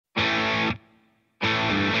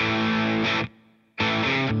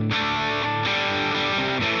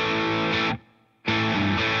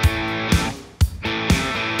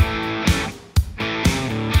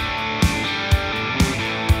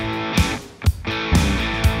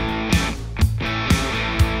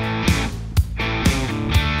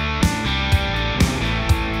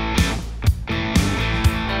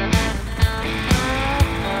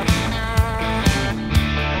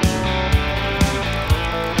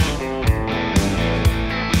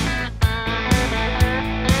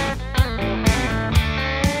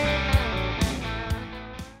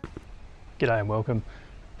G'day and welcome.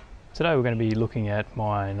 Today we're going to be looking at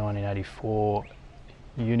my 1984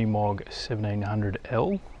 Unimog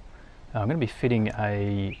 1700L. I'm going to be fitting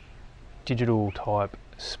a digital type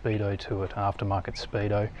Speedo to it, aftermarket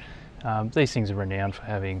Speedo. These things are renowned for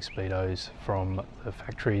having Speedos from the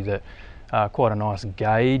factory that are quite a nice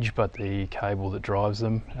gauge, but the cable that drives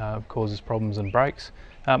them causes problems and breaks.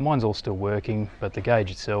 Mine's all still working, but the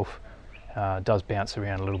gauge itself does bounce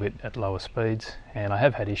around a little bit at lower speeds, and I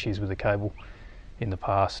have had issues with the cable in the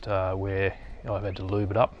past where I've had to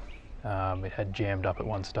lube it up. It had jammed up at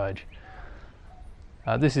one stage.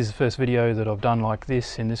 This is the first video that I've done like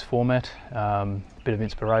this in this format. Bit of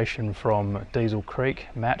inspiration from Diesel Creek,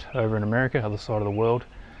 Matt over in America, other side of the world.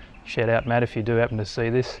 Shout out Matt if you do happen to see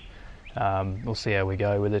this. We'll see how we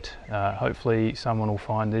go with it. Hopefully someone will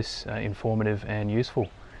find this informative and useful.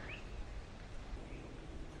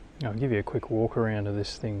 I'll give you a quick walk around of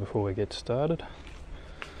this thing before we get started.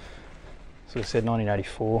 So I said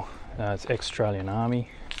 1984, it's ex-Australian Army.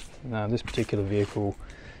 This particular vehicle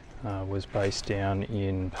was based down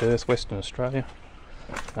in Perth, Western Australia.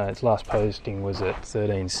 Its last posting was at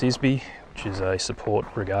 13 Sisby, which is a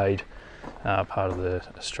support brigade, part of the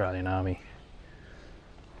Australian Army.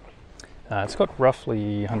 It's got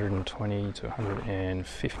roughly 120 to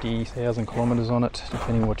 150,000 kilometres on it,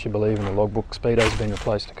 depending what you believe in the logbook. Speedo's been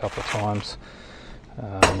replaced a couple of times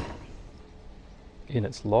in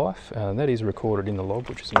its life. That is recorded in the log,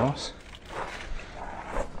 which is nice.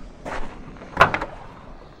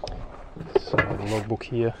 So the logbook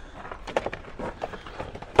here.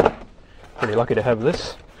 Pretty lucky to have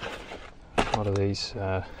this. A lot of these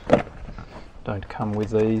don't come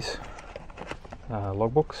with these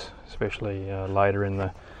logbooks, especially later in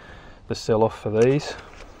the sell-off for these.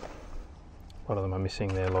 A lot of them are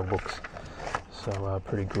missing their logbooks, so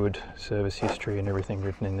pretty good service history and everything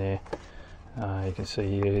written in there. You can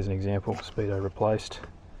see here, here's an example, Speedo replaced.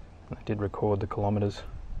 I did record the kilometres,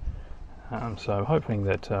 so I'm hoping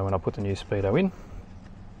that when I put the new Speedo in,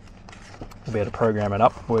 I'll be able to program it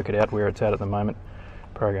up, work it out where it's at the moment,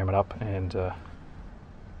 program it up and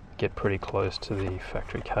get pretty close to the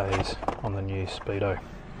factory Ks on the new Speedo.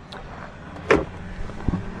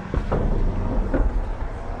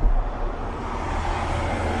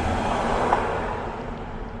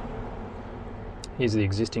 Here's the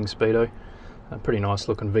existing Speedo, a pretty nice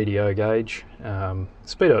looking VDO gauge.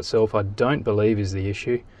 Speedo itself I don't believe is the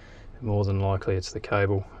issue, more than likely it's the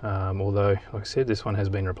cable, although like I said, this one has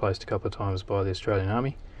been replaced a couple of times by the Australian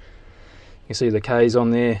Army. You can see the Ks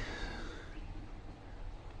on there.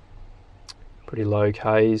 Pretty low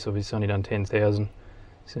Ks, obviously only done 10,000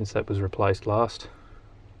 since that was replaced last.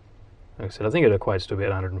 Like I said, I think it equates to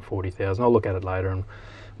about 140,000. I'll look at it later, and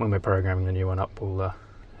when we're programming the new one up, we'll have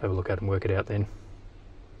a look at it and work it out then.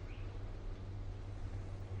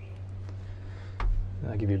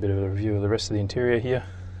 I'll give you a bit of a review of the rest of the interior here.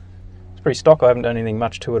 It's pretty stock. I haven't done anything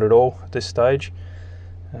much to it at all at this stage.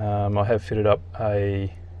 I have fitted up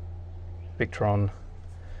a Victron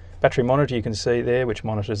battery monitor, you can see there, which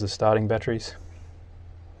monitors the starting batteries.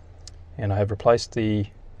 And I have replaced the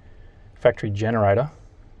factory generator,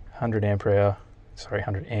 100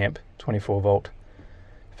 amp 24 volt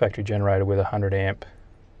factory generator with a 100 amp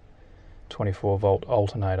 24 volt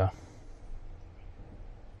alternator.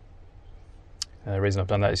 The reason I've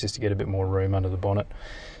done that is just to get a bit more room under the bonnet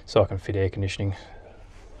so I can fit air conditioning.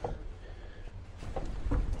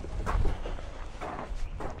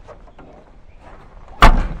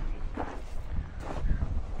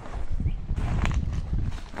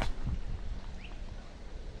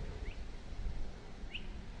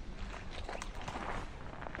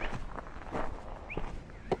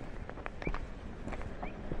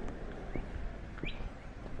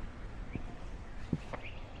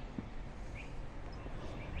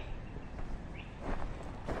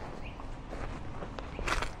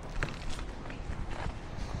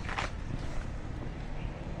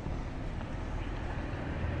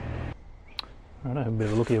 Right, have a bit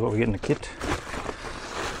of a look at what we get in the kit.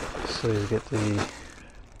 So you get the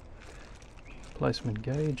placement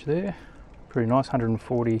gauge there, pretty nice,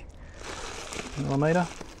 140 millimetre.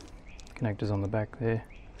 Connectors on the back there.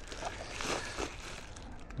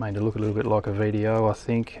 Made to look a little bit like a VDO, I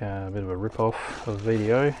think, a bit of a rip-off of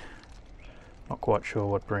VDO. Not quite sure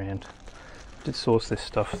what brand. Did source this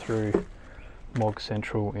stuff through Mog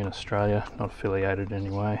Central in Australia, not affiliated in any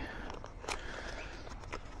way.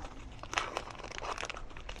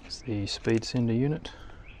 The speed sender unit.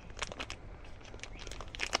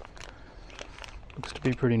 Looks to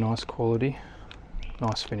be pretty nice quality.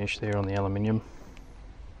 Nice finish there on the aluminium.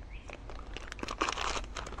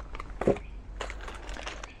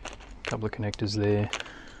 couple of connectors there,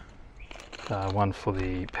 one for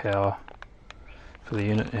the power for the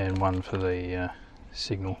unit and one for the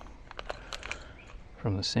signal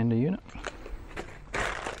from the sender unit.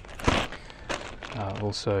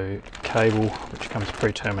 Also cable, which comes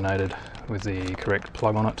pre-terminated with the correct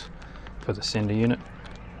plug on it for the sender unit,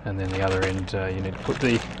 and then the other end you need to put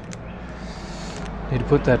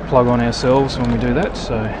that plug on ourselves when we do that.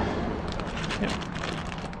 So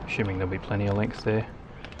yeah, assuming there'll be plenty of length there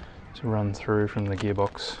to run through from the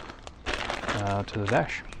gearbox to the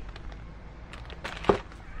dash.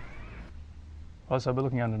 Right, so we're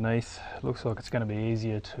looking underneath. It looks like it's going to be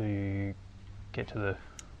easier to get to the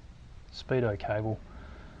Speedo cable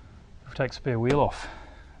if we take spare wheel off.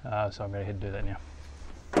 So I'm going to head and do that now.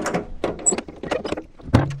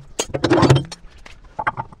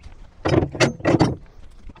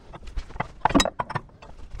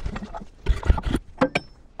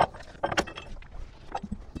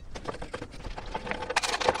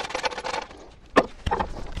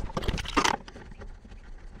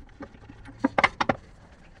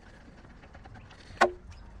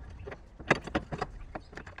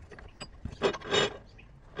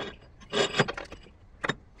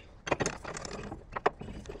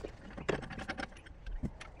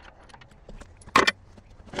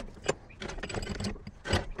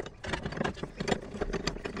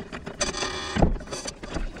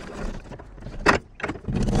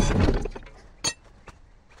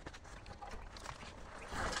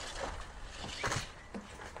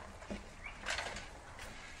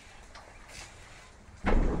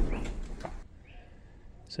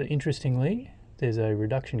 So interestingly, there's a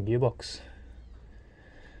reduction gearbox.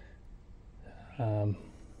 Well,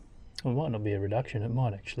 it might not be a reduction, it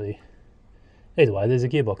might actually... Either way, there's a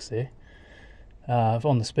gearbox there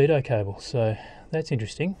on the Speedo cable, so that's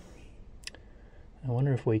interesting. I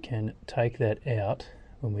wonder if we can take that out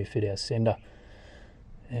when we fit our sender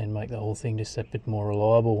and make the whole thing just a bit more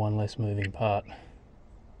reliable, one less moving part.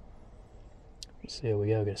 Let's see how we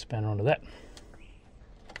go. We'll get a spanner onto that.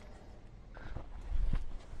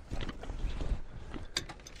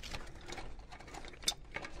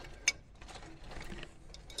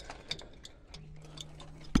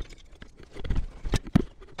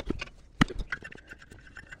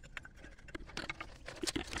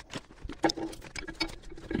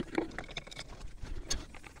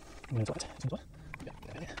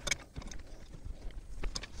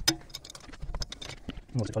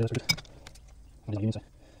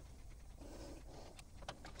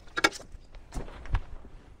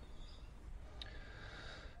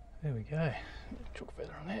 There we go, chook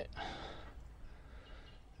feather on that.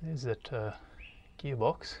 There's that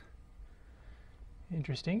gearbox.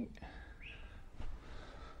 Interesting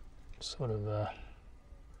sort of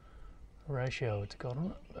ratio it's got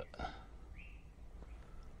on it, but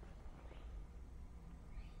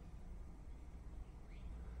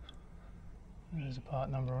there's a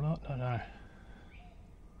part number or not, I don't know.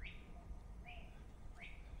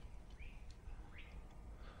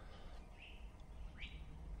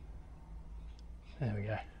 There we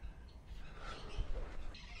go.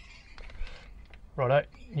 Righto,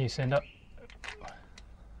 new sender.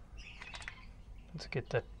 Let's get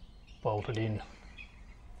that bolted in.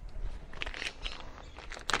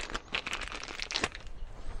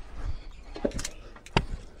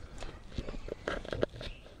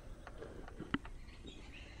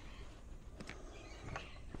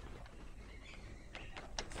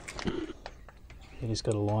 You just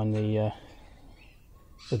got to line the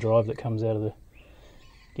drive that comes out of the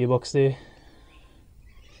gearbox there.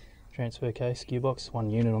 Transfer case gearbox, one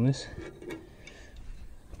unit on this.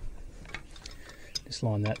 Just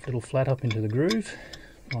line that little flat up into the groove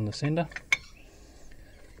on the sender.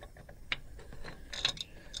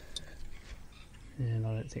 And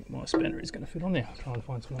I don't think my spanner is going to fit on there. I'll try and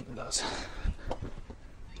find someone that does.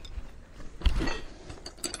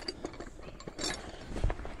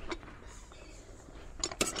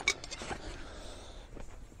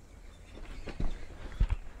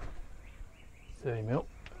 .30mm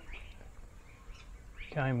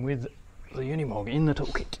came with the Unimog in the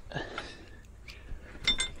toolkit.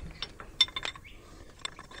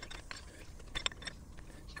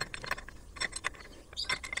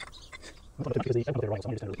 Please.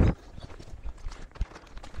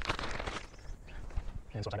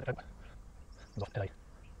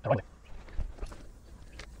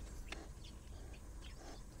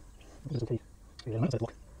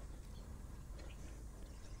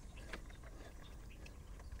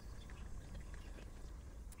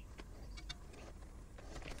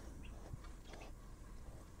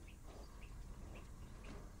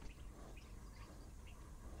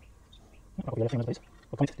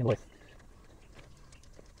 I'll point in the way.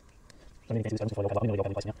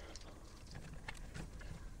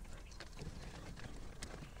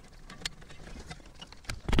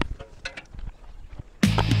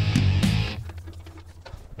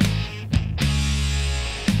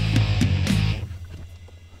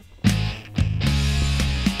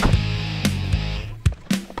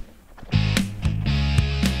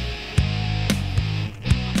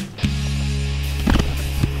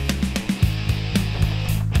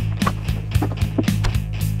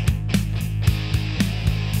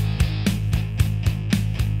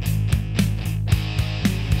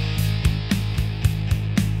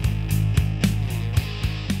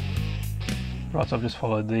 Right, so I've just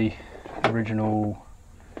followed the original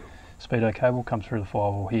Speedo cable, come through the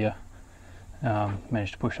firewall here.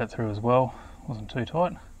 Managed to push that through as well, wasn't too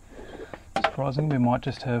tight. Surprisingly, we might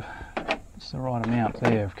just have just the right amount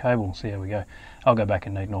there of cable, so there we go. I'll go back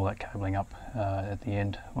and neaten all that cabling up at the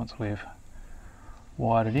end once we've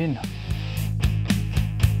wired it in.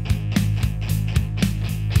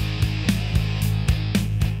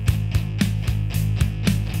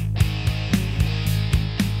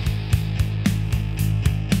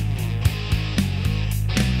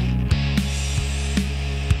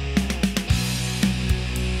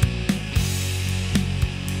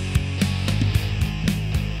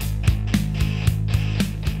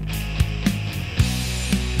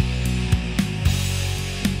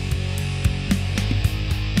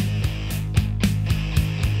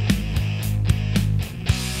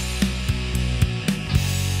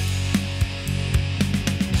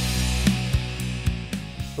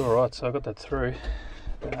 Alright, so I got that through.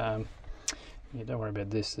 Yeah, don't worry about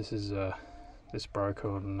this. This broke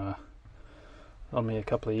on me a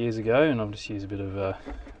couple of years ago, and I've just used a bit of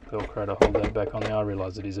Velcro to hold that back on there. I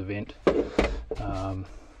realise it is a vent,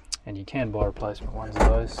 and you can buy replacement ones of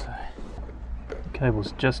those. So the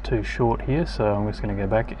cable's just too short here, so I'm just going to go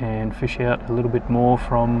back and fish out a little bit more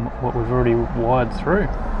from what we've already wired through.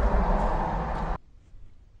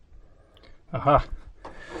 Aha!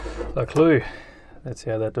 The clue. That's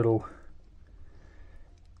how that little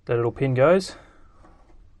pin goes.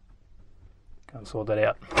 Go and sort that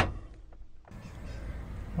out.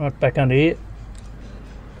 Right, back under here.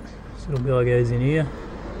 This little guy goes in here.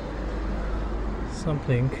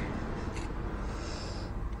 Something.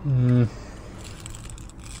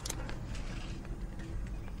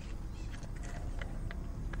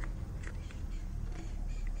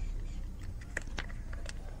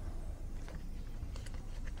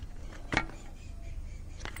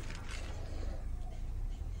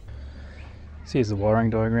 So here's the wiring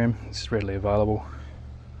diagram. It's readily available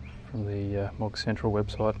from the Mog Central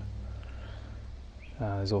website.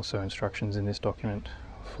 There's also instructions in this document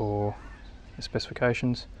for the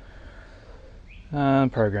specifications,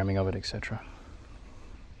 programming of it, etc.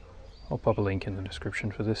 I'll pop a link in the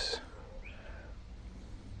description for this.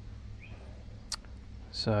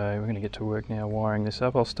 So we're going to get to work now wiring this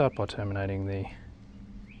up. I'll start by terminating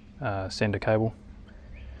the sender cable,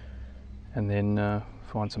 and then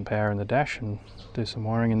find some power in the dash and do some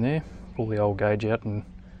wiring in there, pull the old gauge out and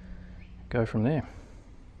go from there.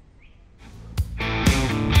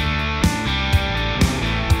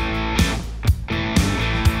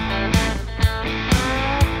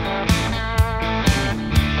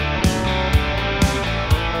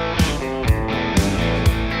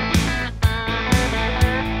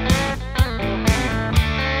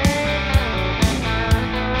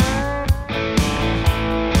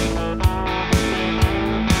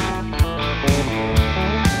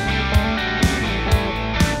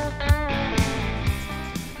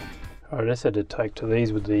 I just had to take to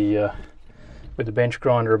these with the bench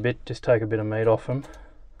grinder a bit, just take a bit of meat off them,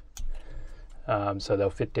 so they'll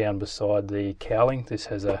fit down beside the cowling. This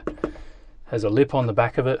has a lip on the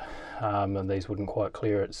back of it, and these wouldn't quite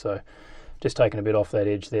clear it, so just taking a bit off that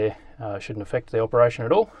edge there shouldn't affect the operation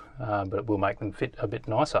at all, but it will make them fit a bit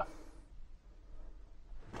nicer.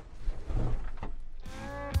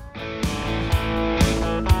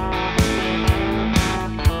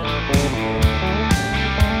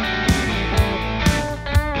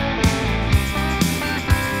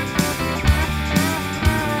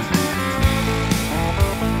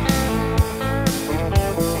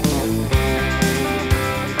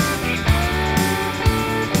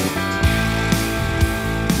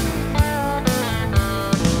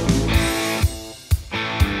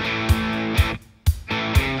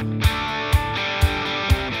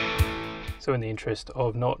 So in the interest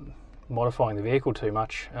of not modifying the vehicle too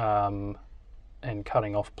much and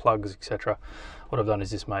cutting off plugs, etc., what I've done is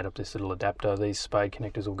just made up this little adapter. These spade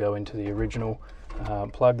connectors will go into the original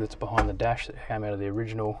plug that's behind the dash that came out of the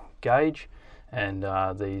original gauge, and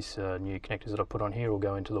these new connectors that I put on here will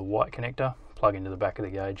go into the white connector, plug into the back of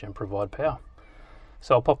the gauge and provide power.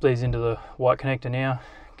 So I'll pop these into the white connector now,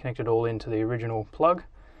 connect it all into the original plug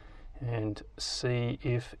and see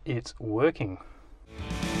if it's working.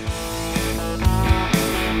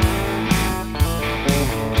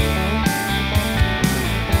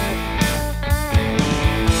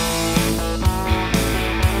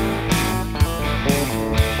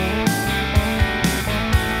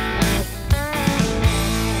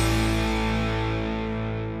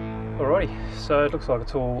 Alrighty, so it looks like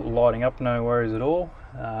it's all lighting up, no worries at all.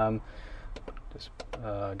 Just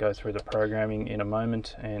go through the programming in a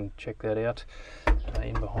moment and check that out.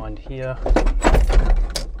 In behind here, you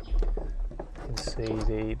can see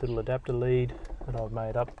the little adapter lead that I've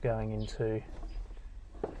made up going into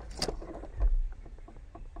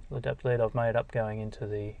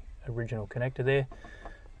the original connector there,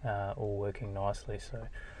 all working nicely. So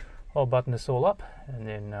I'll button this all up and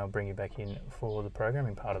then I'll bring you back in for the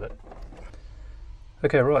programming part of it.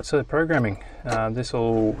 Okay, right, so programming. This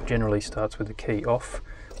all generally starts with the key off.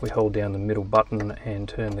 We hold down the middle button and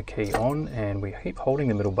turn the key on, and we keep holding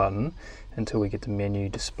the middle button until we get the menu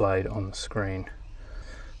displayed on the screen.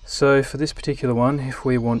 So for this particular one, if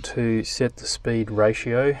we want to set the speed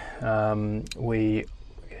ratio, we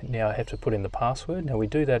now have to put in the password. Now we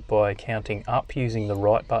do that by counting up using the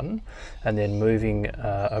right button and then moving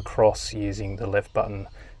across using the left button.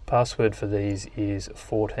 Password for these is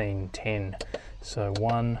 1410. So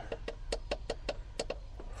 1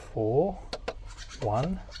 4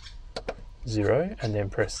 1 0, and then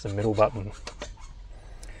press the middle button.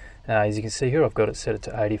 As you can see here, I've got it set it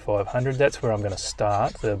to 8500. That's where I'm going to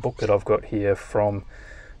start. The book that I've got here from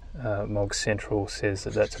Mog Central says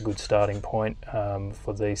that that's a good starting point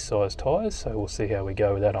for these size tyres, so we'll see how we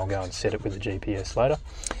go with that. I'll go and set it with the GPS later.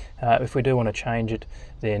 If we do want to change it,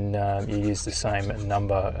 then you use the same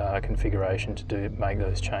number configuration to make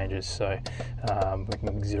those changes. So we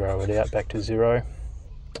can zero it out back to 0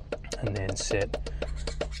 and then set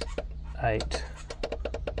 8.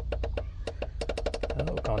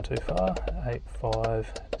 Oh, gone too far.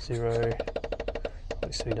 850.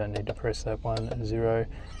 So you don't need to press that one, 0,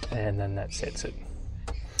 and then that sets it.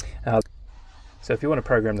 So if you want to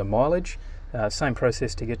program the mileage, same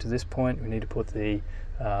process to get to this point. We need to put the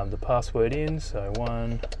password in, so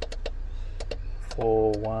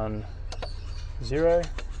 1410.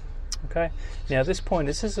 Okay, now at this point,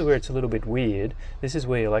 this is where it's a little bit weird. This is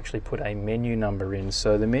where you'll actually put a menu number in.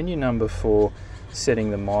 So the menu number for setting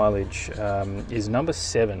the mileage is number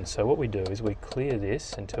 7. So what we do is we clear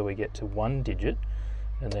this until we get to 1 digit,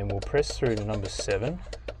 and then we'll press through to number 7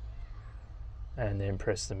 and then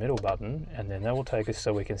press the middle button, and then that will take us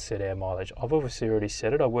so we can set our mileage. I've obviously already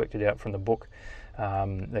set it. I worked it out from the book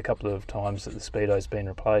a couple of times that the Speedo's been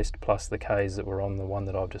replaced, plus the Ks that were on the one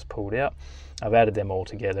that I've just pulled out. I've added them all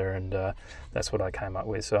together, and that's what I came up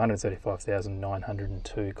with. So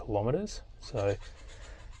 135,902 kilometres. So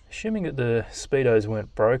assuming that the Speedos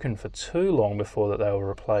weren't broken for too long before that they were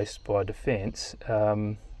replaced by Defence,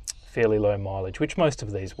 fairly low mileage, which most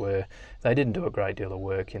of these were. They didn't do a great deal of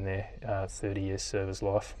work in their 30-year service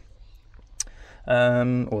life,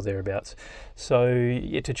 or thereabouts. So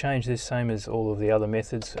yeah, to change this, same as all of the other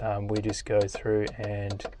methods, we just go through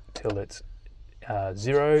and till it's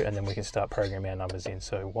 0, and then we can start programming our numbers in.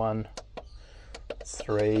 So 1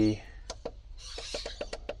 3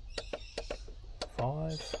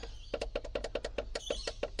 5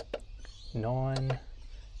 9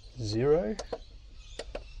 0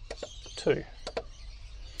 2.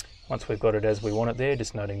 Once we've got it as we want it there,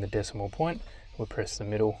 just noting the decimal point, we'll press the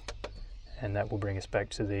middle, and that will bring us back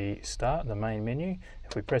to the start, the main menu.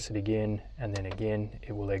 If we press it again and then again,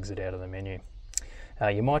 it will exit out of the menu.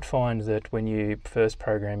 You might find that when you first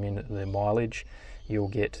program in the mileage, you'll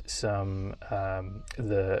get some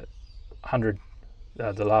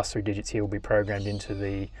the last 3 digits here will be programmed into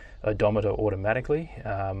the odometer automatically,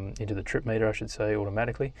 into the trip meter I should say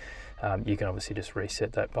automatically. You can obviously just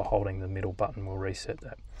reset that by holding the middle button will reset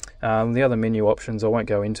that. The other menu options, I won't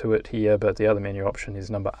go into it here, but the other menu option is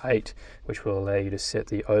number 8, which will allow you to set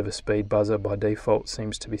the overspeed buzzer. By default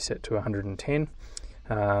seems to be set to 110,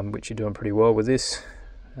 which you're doing pretty well with this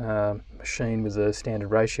machine with the standard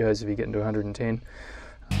ratios if you get into 110.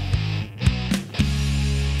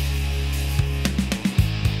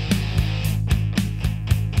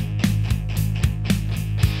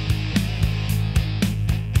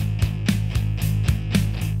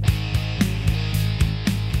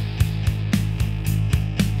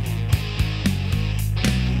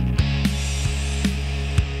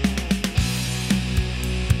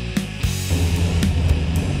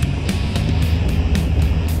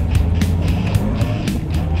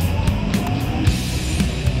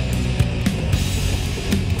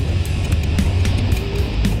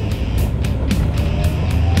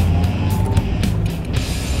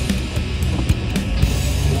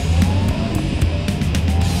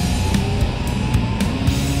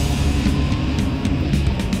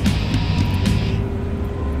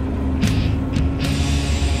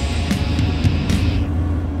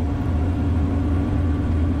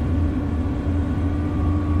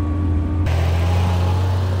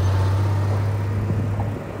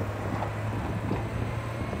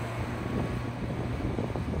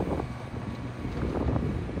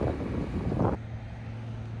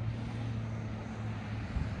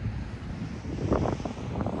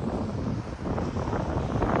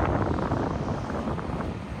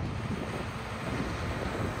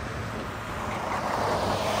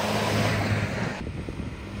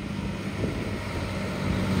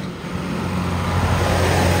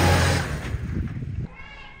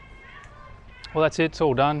 Well, that's it, it's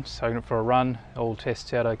all done. So taking it for a run, all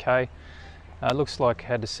tests out okay. Looks like I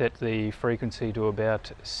had to set the frequency to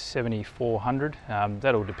about 7400.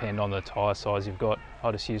 That'll depend on the tyre size you've got.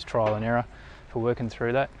 I just use trial and error for working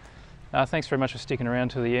through that. Thanks very much for sticking around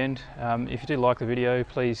to the end. If you did like the video,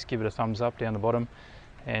 please give it a thumbs up down the bottom,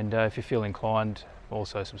 and if you feel inclined,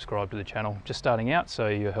 also subscribe to the channel. Just starting out, so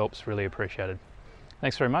your help's really appreciated.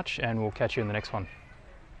 Thanks very much, and we'll catch you in the next one.